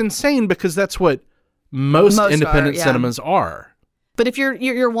 But it's insane because that's what most independent are, yeah. cinemas are. But if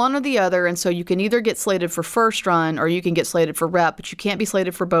you're one or the other, and so you can either get slated for first run or you can get slated for rep, but you can't be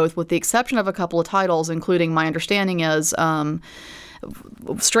slated for both, with the exception of a couple of titles, including, my understanding is,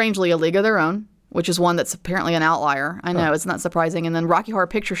 strangely, A League of Their Own, which is one that's apparently an outlier. I know, it's not surprising. And then Rocky Horror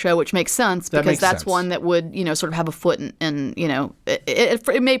Picture Show, which makes sense because that's one that would, sort of have a foot in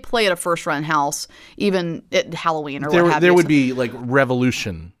it may play at a first run house, even at Halloween or what have you. There would be like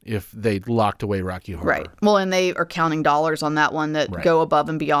Revolution if they locked away Rocky Horror. Right. Well, and they are counting dollars on that one that go above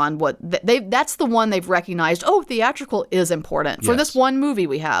and beyond what that's the one they've recognized. Oh, theatrical is important for this one movie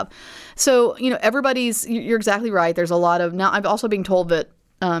we have. So, you're exactly right. There's a lot of, now I'm also being told that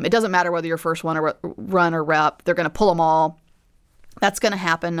it doesn't matter whether you're first run or rep. They're going to pull them all. That's going to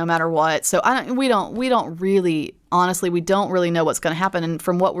happen no matter what. So we don't really know what's going to happen. And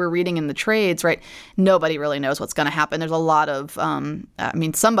from what we're reading in the trades, right, nobody really knows what's going to happen. There's a lot of, one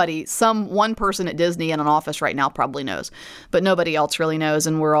person at Disney in an office right now probably knows, but nobody else really knows,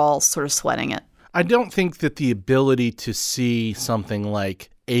 and we're all sort of sweating it. I don't think that the ability to see something like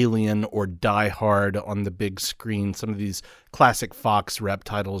Alien or Die Hard on the big screen, some of these classic Fox rep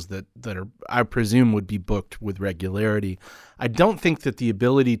titles that are, I presume, would be booked with regularity. I don't think that the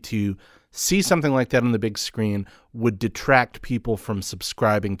ability to see something like that on the big screen would detract people from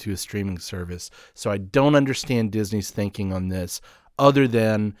subscribing to a streaming service. So I don't understand Disney's thinking on this, other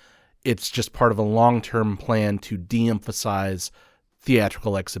than it's just part of a long-term plan to de-emphasize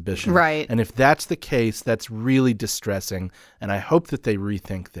theatrical exhibition. Right. And if that's the case, that's really distressing. And I hope that they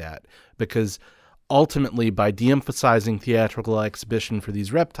rethink that, because ultimately, by de-emphasizing theatrical exhibition for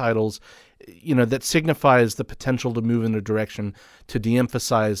these rep titles, that signifies the potential to move in a direction to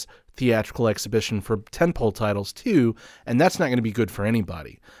de-emphasize theatrical exhibition for tentpole titles too. And that's not going to be good for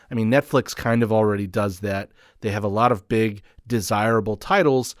anybody. I mean, Netflix kind of already does that. They have a lot of big, desirable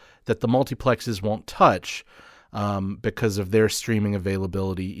titles that the multiplexes won't touch. Because of their streaming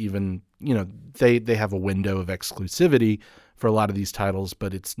availability. Even, they have a window of exclusivity for a lot of these titles,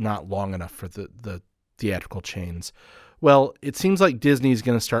 but it's not long enough for the theatrical chains. Well, it seems like Disney's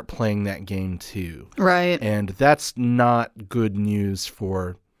going to start playing that game too. Right. And that's not good news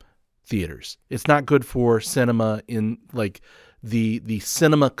for theaters. It's not good for cinema in like the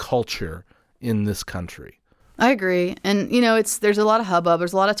cinema culture in this country. I agree. And, there's a lot of hubbub.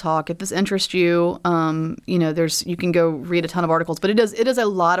 There's a lot of talk. If this interests you, you can go read a ton of articles. But it is a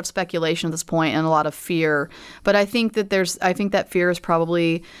lot of speculation at this point and a lot of fear. But I think that fear is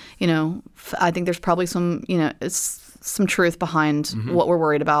probably, I think there's probably some, some truth behind what we're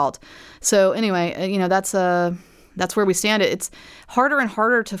worried about. So anyway, that's where we stand. It's harder and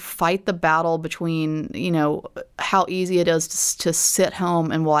harder to fight the battle between, how easy it is to sit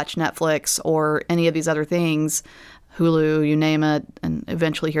home and watch Netflix or any of these other things, Hulu, you name it, and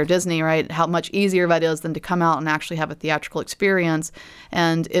eventually here Disney, right? How much easier that is than to come out and actually have a theatrical experience.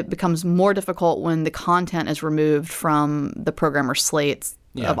 And it becomes more difficult when the content is removed from the programmer's slates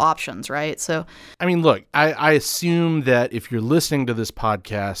of options, right? So, I mean, look, I assume that if you're listening to this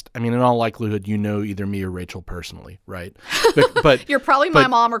podcast, I mean, in all likelihood, either me or Rachel personally, right? But you're probably my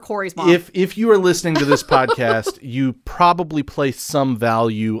mom or Corey's mom. If you are listening to this podcast, you probably place some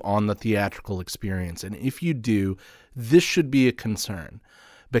value on the theatrical experience, and if you do, this should be a concern,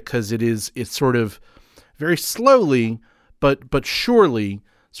 because it's sort of very slowly, but surely,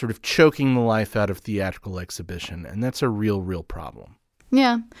 sort of choking the life out of theatrical exhibition, and that's a real problem.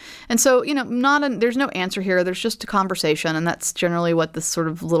 Yeah. And so, there's no answer here. There's just a conversation, and that's generally what this sort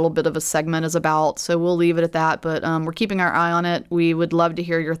of little bit of a segment is about. So we'll leave it at that, but we're keeping our eye on it. We would love to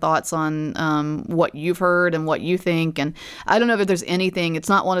hear your thoughts on what you've heard and what you think. And I don't know if there's anything. It's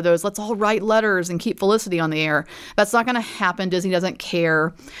not one of those, let's all write letters and keep Felicity on the air. That's not going to happen. Disney doesn't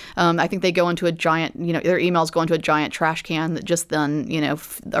care. I think they go into a giant, their emails go into a giant trash can that just then,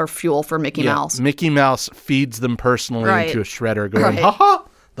 are fuel for Mickey Mouse. Mickey Mouse feeds them personally into a shredder going, ha!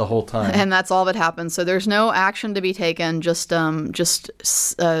 The whole time. And that's all that happens. So there's no action to be taken. Just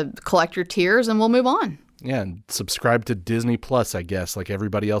collect your tears and we'll move on. Yeah, and subscribe to Disney Plus, I guess, like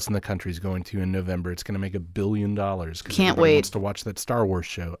everybody else in the country is going to in November. It's going to make $1 billion. Can't wait. Wants to watch that Star Wars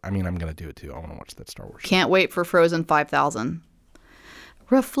show. I mean, I'm going to do it too. I want to watch that Star Wars show. Can't wait for Frozen 5000.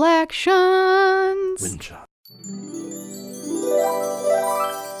 Reflections. Windshot.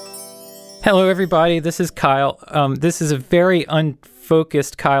 Hello, everybody. This is Kyle. This is a very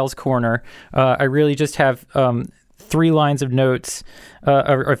unfocused Kyle's Corner. I really just have 3 lines of notes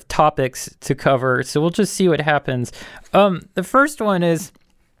or topics to cover. So we'll just see what happens. The first one is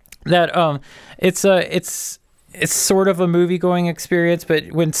that it's sort of a movie-going experience,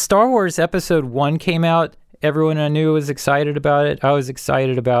 but when Star Wars Episode 1 came out, everyone I knew was excited about it. I was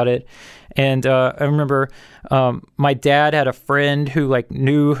excited about it. And I remember my dad had a friend who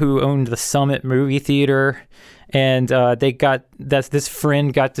knew who owned the Summit movie theater, and this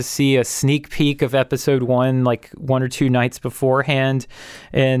friend got to see a sneak peek of Episode 1 like 1 or 2 nights beforehand,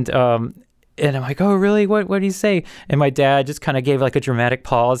 and I'm like, oh really? What did he say? And my dad just kind of gave like a dramatic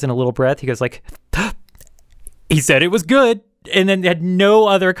pause and a little breath. He goes like, he said it was good. And then had no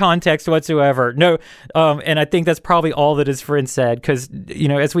other context whatsoever. No, and I think that's probably all that his friend said, because,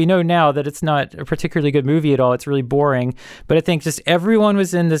 as we know now that it's not a particularly good movie at all. It's really boring. But I think just everyone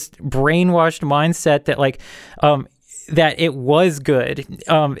was in this brainwashed mindset that that it was good.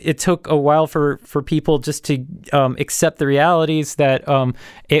 It took a while for people just to accept the realities that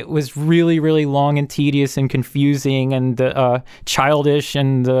it was really, really long and tedious and confusing and childish,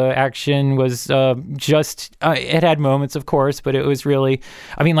 and the action was it had moments, of course, but it was really,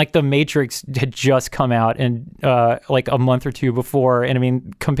 like The Matrix had just come out and like a month or two before,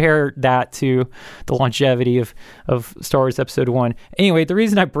 and compare that to the longevity of Star Wars Episode 1. Anyway, the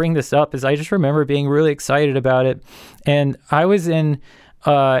reason I bring this up is I just remember being really excited about it. And I was in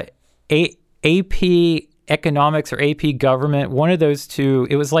AP Economics or AP Government, one of those two.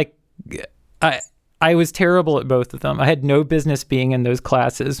 It was like I was terrible at both of them. I had no business being in those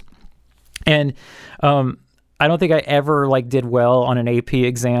classes. And I don't think I ever did well on an AP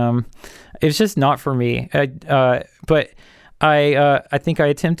exam. It's just not for me. But I think I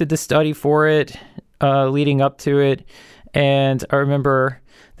attempted to study for it leading up to it. And I remember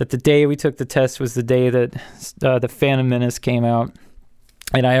that the day we took the test was the day that the Phantom Menace came out,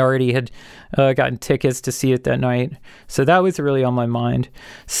 and I already had gotten tickets to see it that night, so that was really on my mind.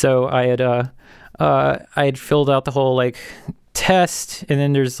 So I had filled out the whole test, and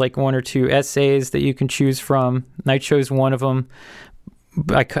then there's 1 or 2 essays that you can choose from, and I chose one of them.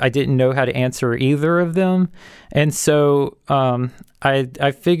 I didn't know how to answer either of them, and so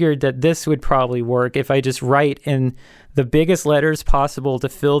I figured that this would probably work if I just write in the biggest letters possible to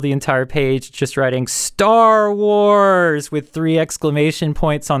fill the entire page, just writing Star Wars with 3 exclamation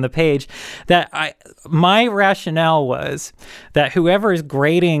points on the page. My rationale was that whoever is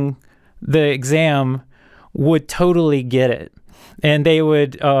grading the exam would totally get it. And they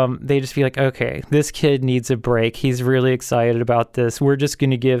would they just be like, okay, this kid needs a break. He's really excited about this. We're just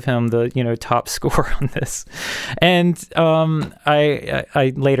going to give him the top score on this. And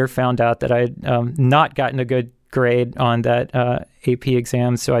I later found out that I had not gotten a good grade on that AP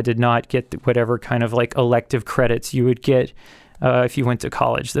exam, so I did not get whatever kind of elective credits you would get if you went to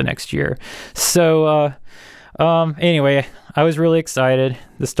college the next year. So anyway, I was really excited.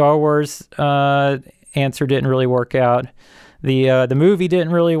 The Star Wars answer didn't really work out. The movie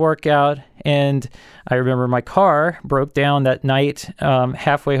didn't really work out, and I remember my car broke down that night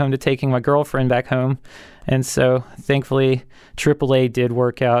halfway home to taking my girlfriend back home, and so thankfully AAA did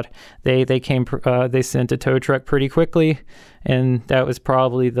work out. They sent a tow truck pretty quickly, and that was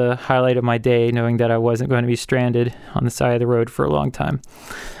probably the highlight of my day, knowing that I wasn't going to be stranded on the side of the road for a long time.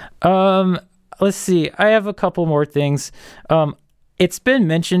 Let's see. I have a couple more things. It's been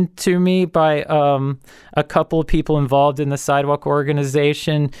mentioned to me by a couple of people involved in the Sidewalk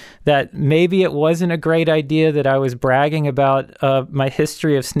organization that maybe it wasn't a great idea that I was bragging about my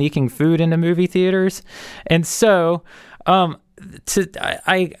history of sneaking food into movie theaters. And so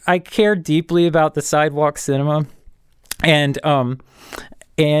I care deeply about the Sidewalk cinema. And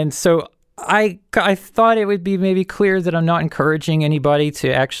so I thought it would be maybe clear that I'm not encouraging anybody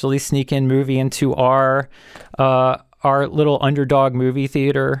to actually sneak in movie into our little underdog movie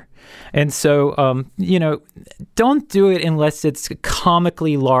theater. And so, don't do it unless it's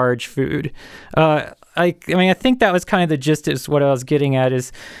comically large food. I think that was kind of the gist of what I was getting at.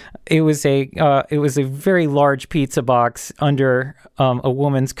 Is it was a very large pizza box under a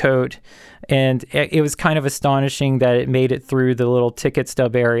woman's coat, and it was kind of astonishing that it made it through the little ticket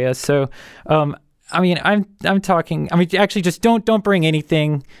stub area. So, I'm talking. Actually, just don't bring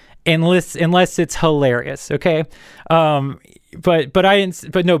anything unless it's hilarious, okay? But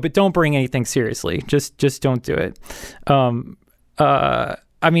don't bring anything seriously. Just don't do it.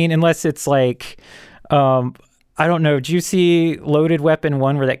 Unless it's I don't know. Did you see Loaded Weapon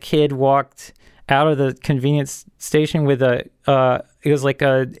 1 where that kid walked out of the convenience station with it was like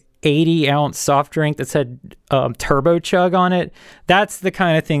a 80-ounce soft drink that said Turbo Chug on it. That's the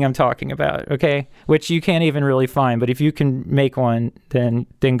kind of thing I'm talking about, okay? Which you can't even really find, but if you can make one, then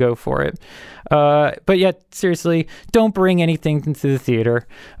go for it. But yet, seriously, don't bring anything into the theater,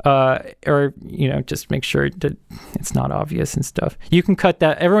 or just make sure that it's not obvious and stuff. You can cut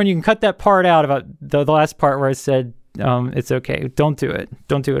that. Everyone, you can cut that part out about the last part where I said it's okay. Don't do it.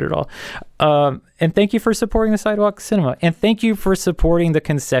 Don't do it at all. And thank you for supporting the Sidewalk Cinema. And thank you for supporting the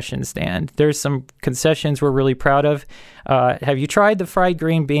concession stand. There's some concessions we're really proud of. Have you tried the fried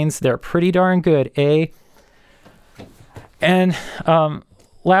green beans? They're pretty darn good, eh? And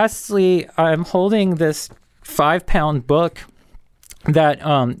lastly, I'm holding this 5-pound book that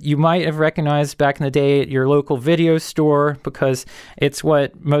you might have recognized back in the day at your local video store, because it's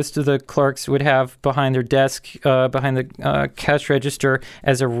what most of the clerks would have behind their desk, behind the cash register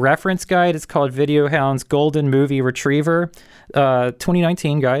as a reference guide. It's called Video Hound's Golden Movie Retriever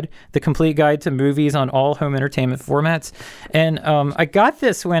 2019 guide, the complete guide to movies on all home entertainment formats. And I got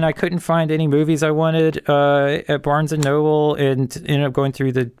this when I couldn't find any movies I wanted at Barnes & Noble, and ended up going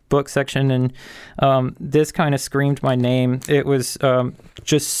through the book section, and this kind of screamed my name. It was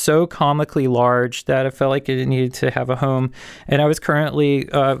just so comically large that I felt like it needed to have a home. And I was currently,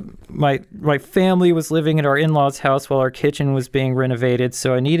 my family was living at our in-laws' house while our kitchen was being renovated,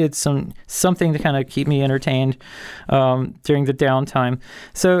 so I needed something to kind of keep me entertained during the downtime.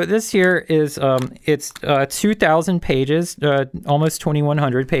 So this here is it's 2,000 pages, almost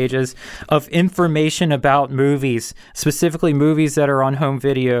 2,100 pages of information about movies, specifically movies that are on home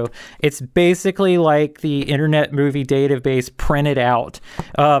video. It's basically like the Internet Movie Database printed out.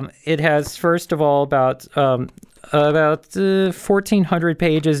 It has, first of all, about 1,400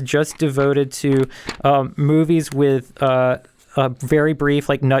 pages just devoted to movies with very brief,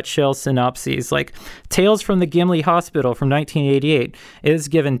 like, nutshell synopses. Like Tales from the Gimli Hospital from 1988 is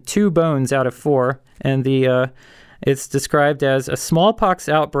given 2 bones out of 4, and it's described as a smallpox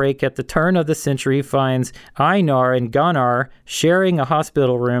outbreak at the turn of the century finds Einar and Gunnar sharing a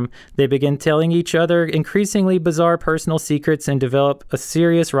hospital room. They begin telling each other increasingly bizarre personal secrets and develop a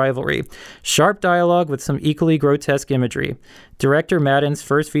serious rivalry. Sharp dialogue with some equally grotesque imagery. Director Madden's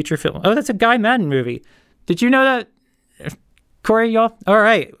first feature film. Oh, that's a Guy Madden movie. Did you know that? Corey, y'all? All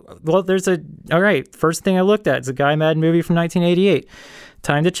right. Well, all right. First thing I looked at is a Guy Madden movie from 1988.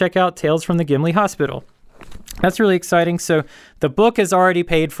 Time to check out Tales from the Gimli Hospital. That's really exciting. So the book has already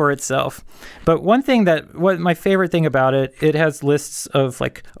paid for itself. But what my favorite thing about it, it has lists of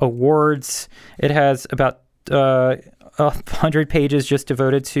like awards. It has about 100 pages just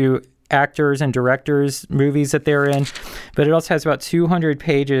devoted to actors and directors, movies that they're in. But it also has about 200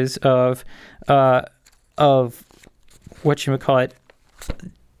 pages of whatchamacallit.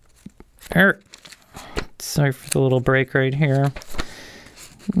 Sorry for the little break right here.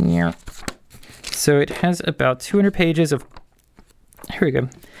 Yeah. So it has about 200 pages of, here we go.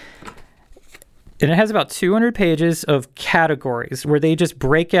 And it has about 200 pages of categories where they just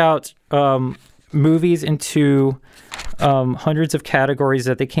break out movies into hundreds of categories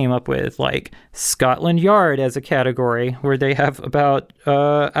that they came up with, like Scotland Yard as a category, where they have about,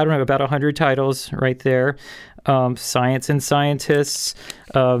 about 100 titles right there. Science and Scientists,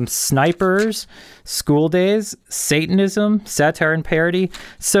 Snipers, School Days, Satanism, Satire and Parody.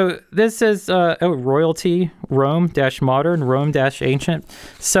 So this is Royalty, Rome-Modern, Rome-Ancient.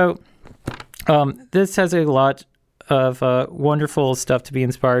 So this has a lot of wonderful stuff to be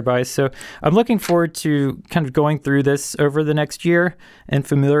inspired by. So I'm looking forward to kind of going through this over the next year and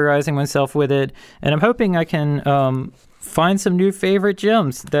familiarizing myself with it. And I'm hoping I can find some new favorite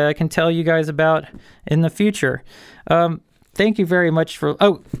gems that I can tell you guys about in the future. Thank you very much for...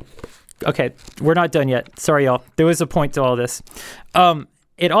 Oh, okay. We're not done yet. Sorry, y'all. There was a point to all this.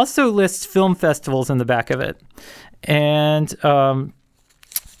 It also lists film festivals in the back of it. And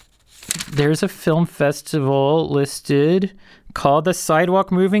there's a film festival listed called the Sidewalk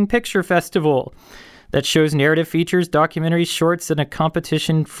Moving Picture Festival that shows narrative features, documentaries, shorts, and a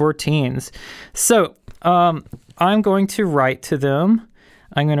competition for teens. So I'm going to write to them.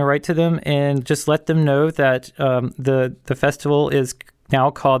 I'm going to write to them and just let them know that the festival is now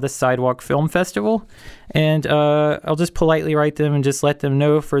called the Sidewalk Film Festival. And I'll just politely write them and just let them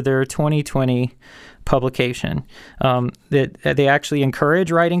know for their 2020 publication that they actually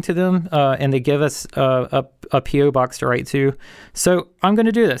encourage writing to them, and they give us a P.O. box to write to. So I'm going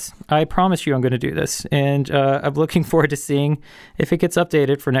to do this. I promise you I'm going to do this. And I'm looking forward to seeing if it gets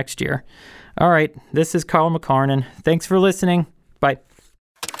updated for next year. All right. This is Kyle McCarnan. Thanks for listening. Bye.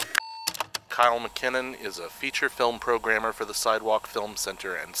 Kyle McKinnon is a feature film programmer for the Sidewalk Film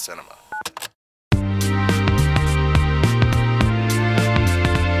Center and Cinema.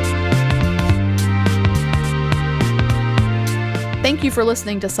 Thank you for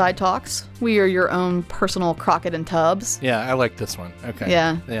listening to Side Talks. We are your own personal Crockett and Tubbs. Yeah, I like this one. Okay.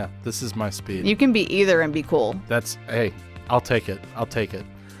 Yeah. Yeah, this is my speed. You can be either and be cool. Hey, I'll take it.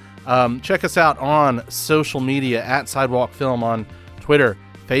 Check us out on social media at Sidewalk Film on Twitter,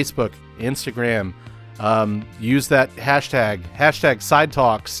 Facebook, Instagram. Use that hashtag Side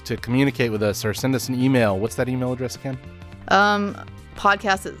Talks to communicate with us or send us an email. What's that email address again?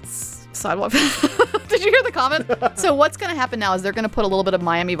 Podcast at Sidewalk. Did you hear the comment? So what's going to happen now is they're going to put a little bit of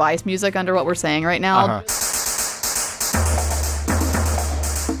Miami Vice music under what we're saying right now. Uh-huh.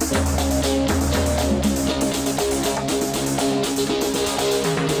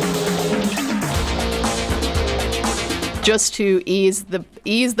 Just to ease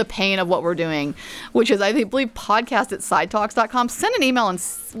the pain of what we're doing, which is, I believe, podcast at sidetalks.com. Send an email and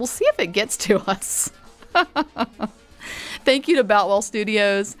we'll see if it gets to us. Thank you to Boutwell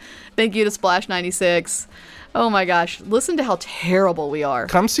Studios. Thank you to Splash 96. Oh my gosh, listen to how terrible we are.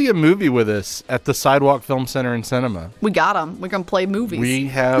 Come see a movie with us at the Sidewalk Film Center and Cinema. We got them. We're going to play movies. We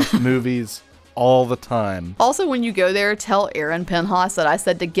have movies all the time. Also, when you go there, tell Aaron Penhas that I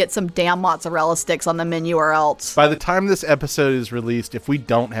said to get some damn mozzarella sticks on the menu or else. By the time this episode is released, if we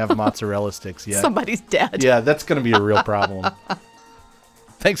don't have mozzarella sticks yet, somebody's dead. Yeah, that's going to be a real problem.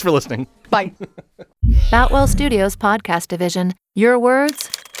 Thanks for listening. Bye. Boutwell Studios Podcast Division. Your words,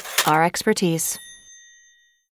 our expertise.